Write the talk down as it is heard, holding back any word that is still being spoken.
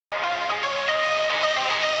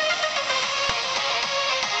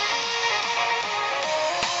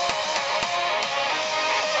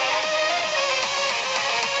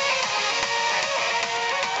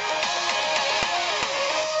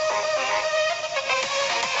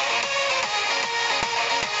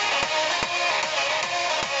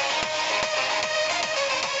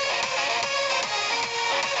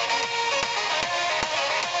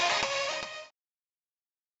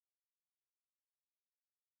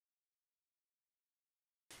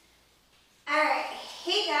Alright,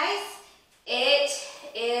 hey guys, it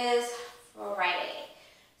is Friday.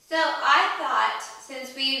 So I thought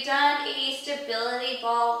since we've done a stability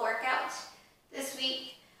ball workout this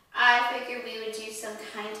week, I figured we would do some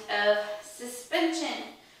kind of suspension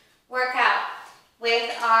workout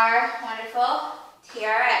with our wonderful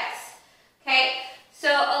TRX. Okay, so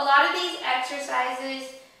a lot of these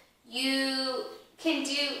exercises you can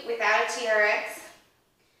do without a TRX.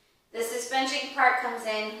 The suspension part comes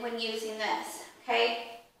in when using this,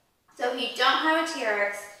 okay? So if you don't have a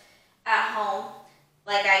TRX at home,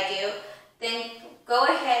 like I do, then go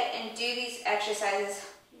ahead and do these exercises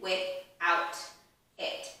without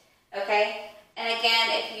it, okay? And again,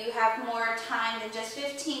 if you have more time than just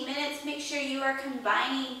 15 minutes, make sure you are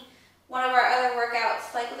combining one of our other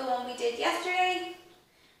workouts, like the one we did yesterday,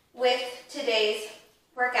 with today's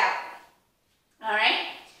workout, all right?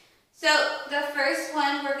 So the first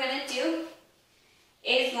one we're going to do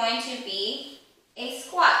is going to be a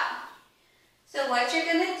squat. So what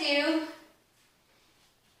you're going to do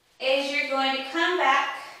is you're going to come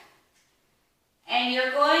back and you're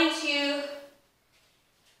going to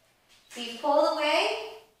be pulled away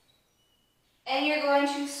and you're going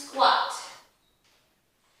to squat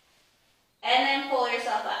and then pull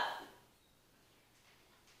yourself up.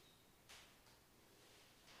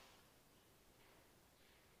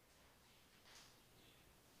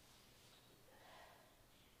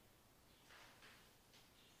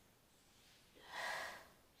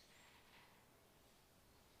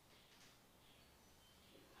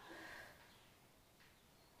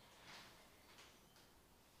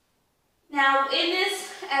 Now, in this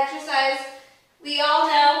exercise, we all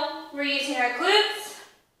know we're using our glutes,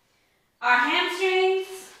 our hamstrings,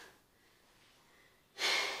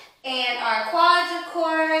 and our quads, of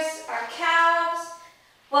course, our calves.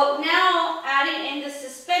 But now, adding in the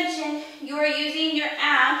suspension, you are using your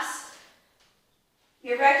abs,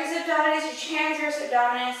 your rectus abdominis, your transverse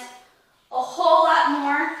abdominis, a whole lot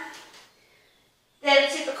more than a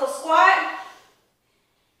typical squat.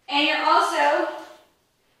 And you're also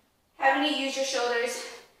having to use your shoulders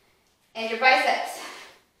and your biceps.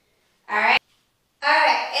 Alright?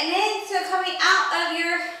 Alright, and then so coming out of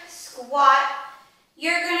your squat,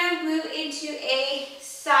 you're going to move into a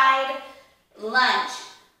side lunge,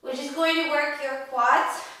 which is going to work your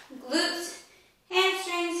quads, glutes,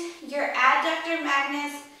 hamstrings, your adductor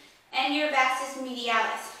magnus, and your vastus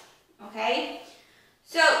medialis. Okay?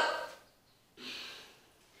 So,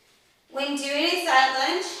 when doing a side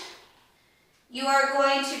lunge, you are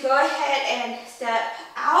going to go ahead and step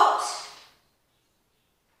out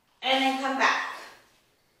and then come back,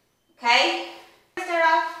 okay? Start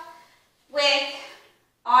off with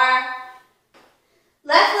our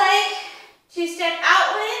left leg to step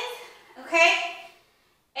out with, okay?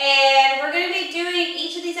 And we're going to be doing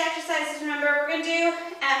each of these exercises, remember, we're going to do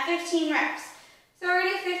at 15 reps. So we're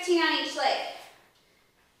going to do 15 on each leg.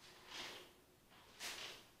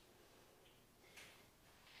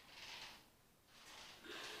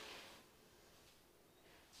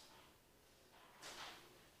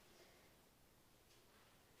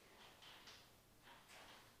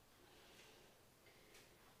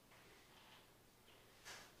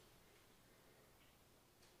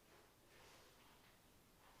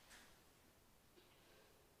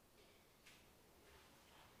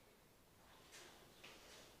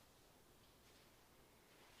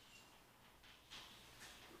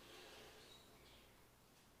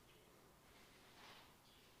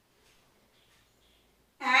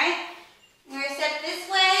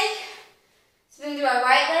 Our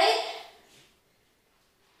right leg.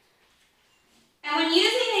 And when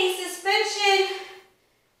using a suspension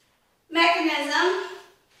mechanism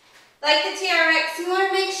like the TRX, you want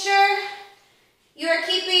to make sure you are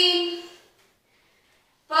keeping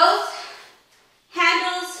both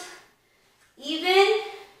handles even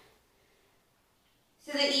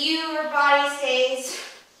so that your body stays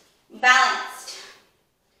balanced.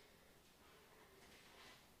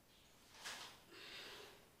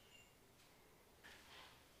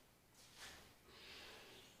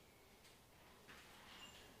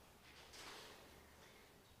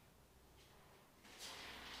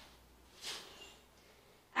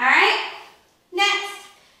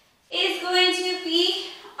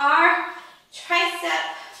 Our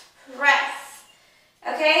tricep press,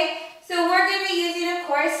 okay? So we're going to be using, of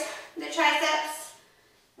course, the triceps,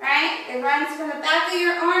 right? It runs from the back of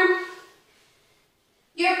your arm,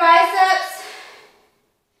 your biceps,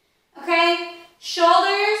 okay?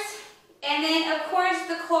 Shoulders, and then, of course,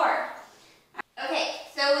 the core. Okay,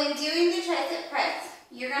 so when doing the tricep press,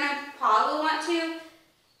 you're going to probably want to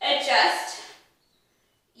adjust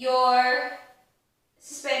your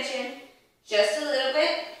suspension just a little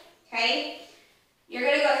bit, okay? You're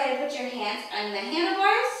gonna go ahead and put your hands on the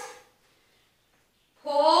handlebars.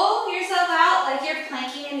 Pull yourself out like you're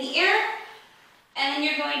planking in the air, and then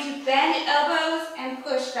you're going to bend elbows and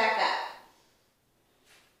push back up.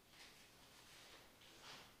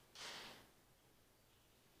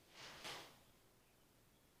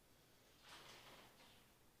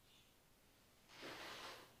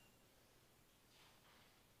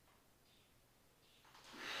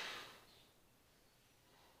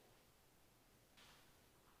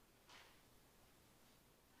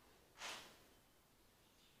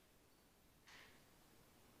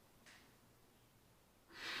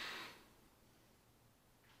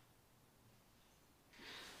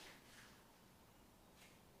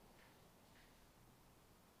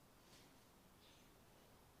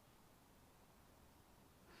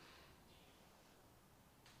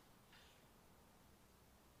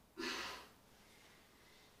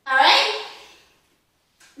 All right?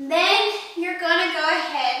 Then you're gonna go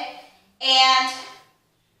ahead and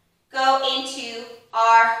go into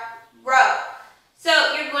our row.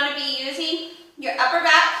 So you're going to be using your upper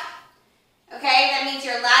back, okay? That means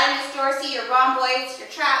your latissimus dorsi, your rhomboids, your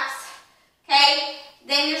traps, okay?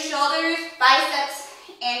 Then your shoulders, biceps,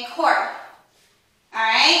 and core. All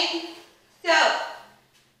right? So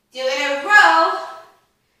doing a row,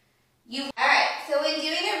 all right, so when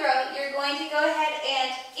doing a row, you're going to go ahead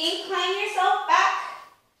and incline yourself back,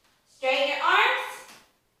 straighten your arms,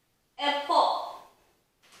 and pull.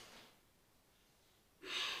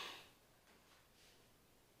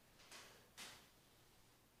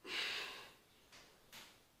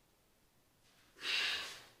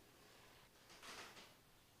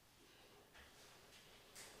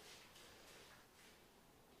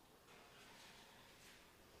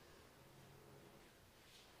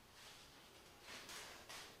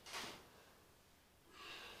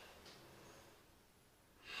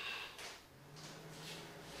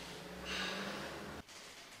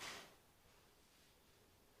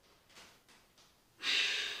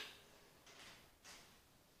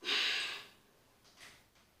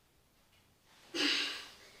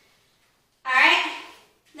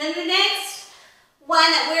 Then the next one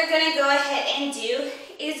that we're going to go ahead and do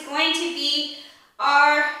is going to be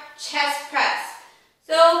our chest press.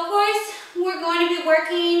 So of course, we're going to be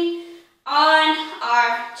working on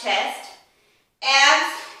our chest,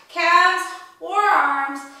 abs, calves,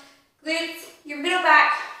 forearms, glutes, your middle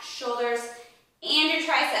back, shoulders, and your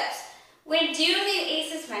triceps. When doing the A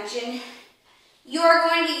suspension, you're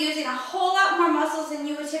going to be using a whole lot more muscles than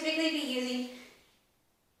you would typically be using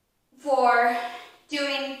for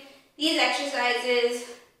doing these exercises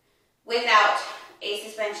without a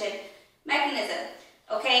suspension mechanism,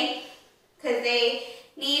 okay? Because they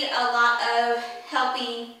need a lot of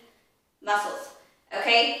helping muscles,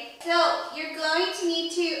 okay? So you're going to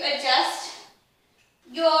need to adjust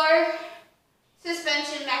your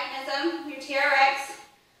suspension mechanism, your TRX,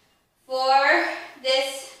 for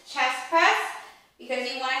this chest press because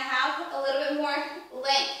you want to have a little bit more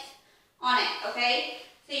length on it, okay?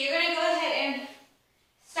 So you're going to go ahead and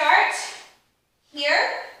start here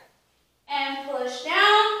and push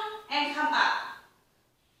down and come up.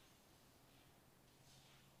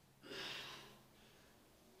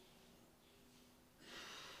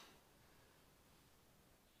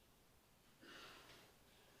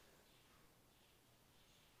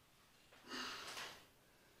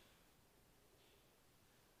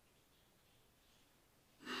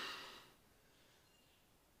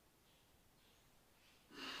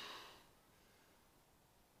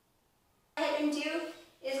 And do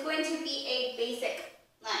is going to be a basic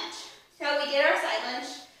lunge. So we did our side lunge,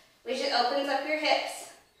 which opens up your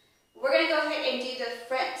hips. We're going to go ahead and do the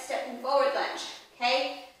front stepping forward lunge,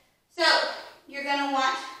 okay? So you're going to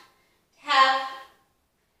want to have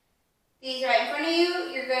these right in front of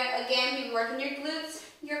you. You're going to, again, be working your glutes,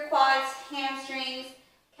 your quads, hamstrings,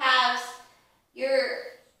 calves,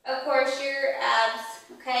 of course, your abs,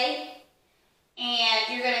 okay?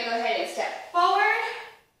 And you're going to go ahead and step forward.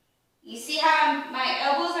 You see how my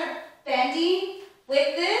elbows are bending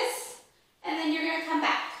with this, and then you're going to come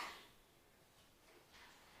back.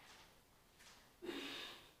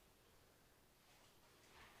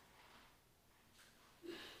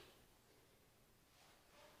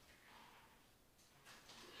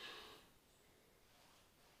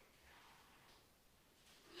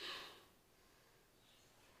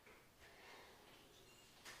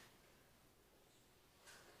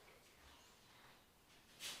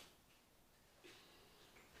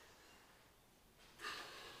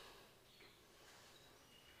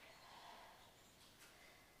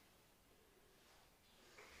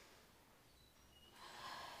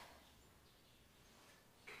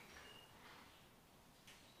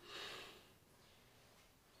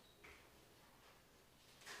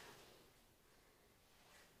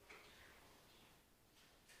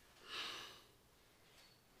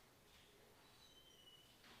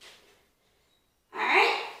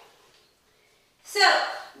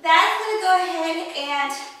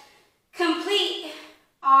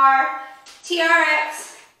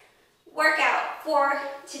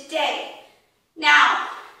 today. Now,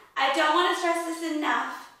 I don't want to stress this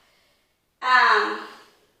enough.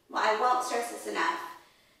 Well, I won't stress this enough.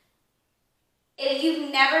 If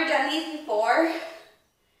you've never done these before,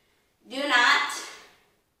 do not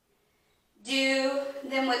do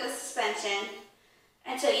them with the suspension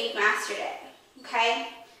until you've mastered it, okay?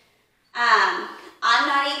 I'm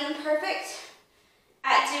not even perfect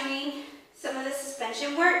at doing some of the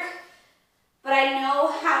suspension work, but I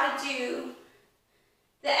know how to do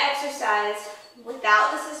the exercise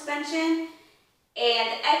without the suspension, and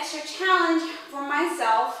the extra challenge for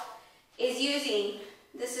myself is using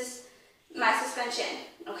my suspension,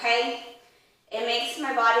 okay? It makes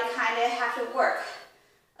my body kind of have to work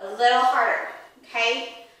a little harder,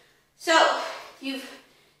 okay? So,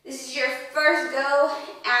 this is your first go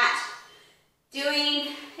at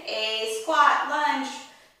doing a squat, lunge,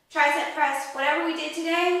 tricep press, whatever we did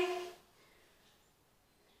today,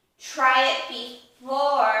 try it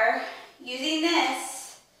before using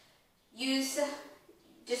this.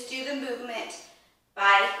 Just do the movement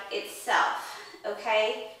by itself,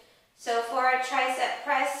 okay? So for a tricep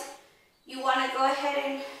press, you want to go ahead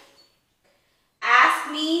and ask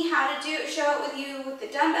me how to do it, show it with you with the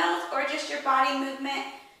dumbbells or just your body movement.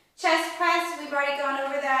 Chest press, we've already gone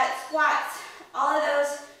over that. Squats, all of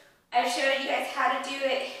those, I've showed you guys how to do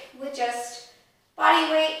it with just body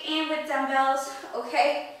weight and with dumbbells,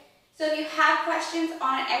 okay? So if you have questions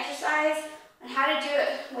on an exercise, on how to do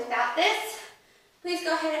it without this, please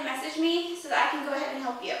go ahead and message me so that I can go ahead and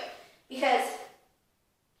help you. Because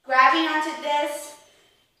grabbing onto this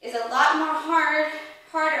is a lot more harder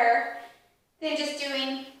than just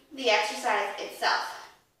doing the exercise itself,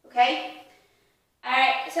 okay? All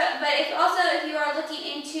right, but if you are looking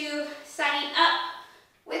into signing up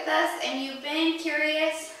with us and you've been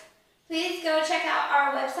curious, please go check out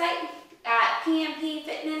our website at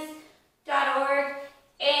pmpfitness.org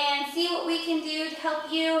and see what we can do to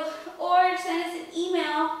help you, or send us an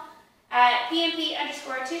email at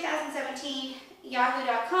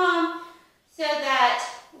pmp_2017yahoo.com so that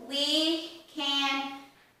we can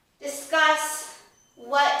discuss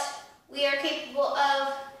what we are capable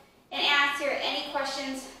of and answer any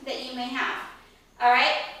questions that you may have. All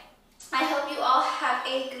right? I hope you all have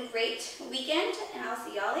a great weekend, and I'll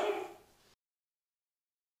see y'all later.